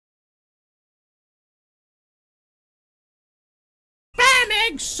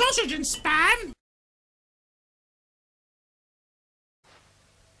egg, sausage and spam.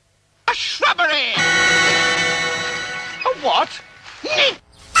 A shrubbery! A what?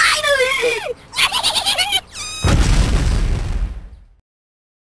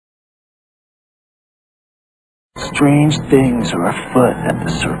 Strange things are afoot at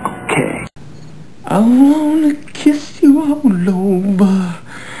the Circle K. I wanna kiss you all over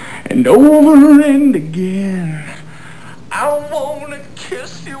and over and again. I wanna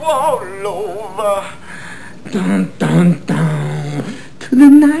kiss you all over, dun dun dun, till the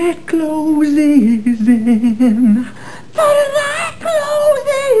night closes in. Till the night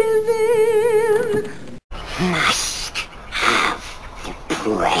closes in. Must have the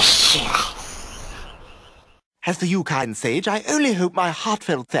precious. As the Yukine Sage, I only hope my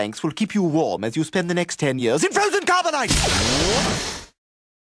heartfelt thanks will keep you warm as you spend the next 10 years in frozen carbonite!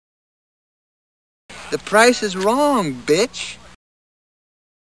 The price is wrong, bitch.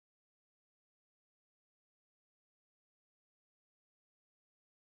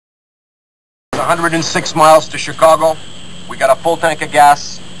 It's 106 miles to Chicago. We got a full tank of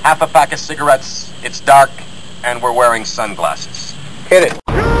gas, half a pack of cigarettes. It's dark, and we're wearing sunglasses. Hit it.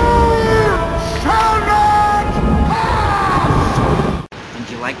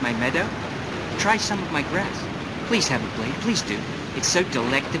 Like my meadow? Try some of my grass. Please have a blade, please do. It's so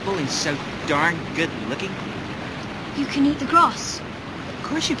delectable and so darn good looking. You can eat the grass. Of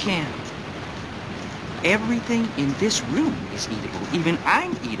course you can. Everything in this room is eatable. Even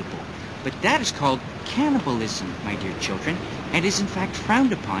I'm eatable. But that is called cannibalism, my dear children, and is in fact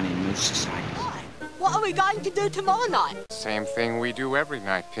frowned upon in most societies. What are we going to do tomorrow night? Same thing we do every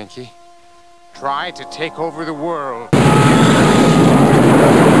night, Pinky. Try to take over the world.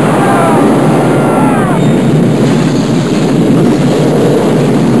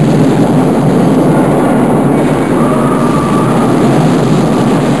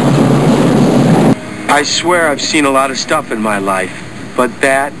 I swear I've seen a lot of stuff in my life, but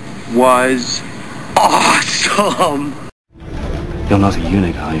that was awesome! You're not a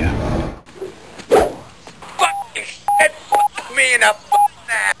eunuch, are you? Fuck me in a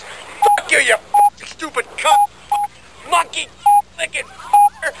ass. Fuck you, you stupid cunt. Monkey licking.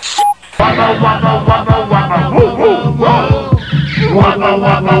 Wabba wabba wabba wabba woo woo woo. Wabba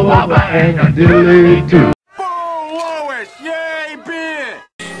wabba wabba and a dilly too. Lois, yay, beer.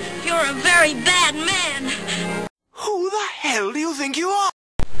 You're a very bad man. Who the hell do you think you are?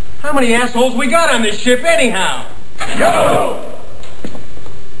 How many assholes we got on this ship anyhow? Yo!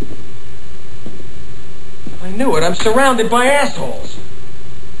 I knew it, I'm surrounded by assholes.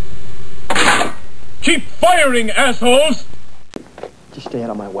 Keep firing, assholes! Just stay out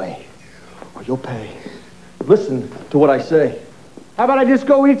of my way, or you'll pay. Listen to what I say. How about I just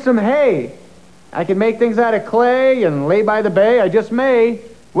go eat some hay? I can make things out of clay and lay by the bay. I just may.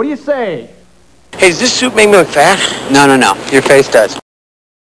 What do you say? Hey, does this suit make me look fat? No, no, no. Your face does.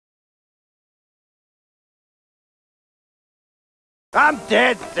 I'm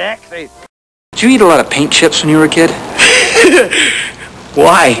dead sexy. Did you eat a lot of paint chips when you were a kid?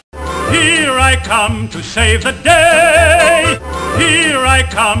 Why? Here I come to save the day. Here I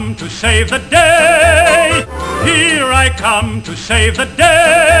come to save the day. Here I come to save the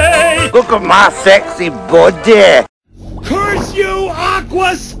day. Look at my sexy body. Curse you,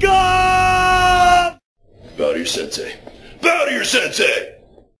 Aqua Scum! Bow to your sensei. Bow to your sensei!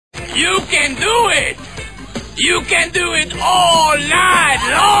 You can do it. You can do it all night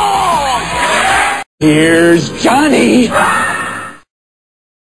long. Here's Johnny.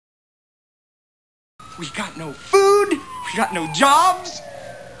 We got no food. We got no jobs.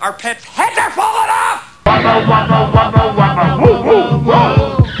 Our pets' heads are falling off. Wabba wabba wabba wabba woo woo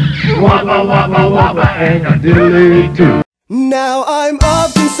woo. Wabba wabba wabba and a dilly too. Now I'm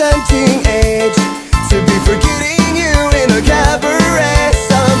of consenting age to be forgetting you in a cabaret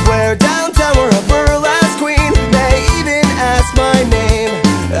somewhere downtown where a burlesque queen may even ask my name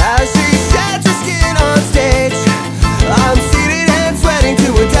as she sheds her skin on stage. I'm seated and sweating to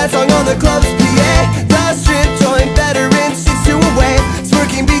a dance song on the club's PA. The strip joint veteran sits to a wave,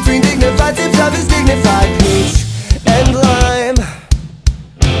 smirking between dignified sips of his dignified peach and lime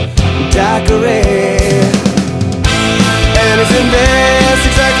daiquiri. And isn't this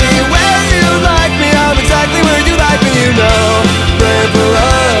exactly where you like me? I'm exactly where you like me, you know. Praying for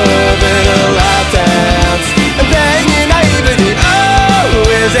love in a lap dance and banging naivety. Oh,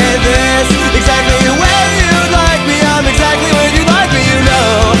 isn't this exactly where you like me? I'm exactly where you like me, you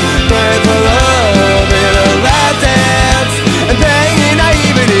know. Praying for love in a lap dance and banging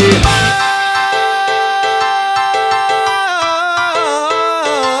naivety.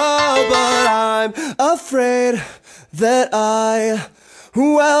 Oh, but I'm afraid that I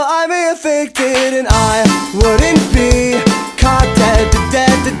Well, I'm afflicted and I wouldn't be caught dead in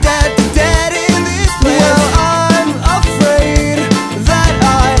this place. Well, I'm afraid that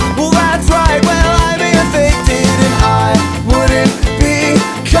that's right. Well, I'm afflicted and I wouldn't be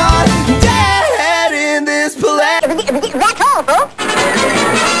caught dead in this place. That's all, folks.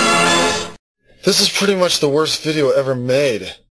 This is pretty much the worst video ever made.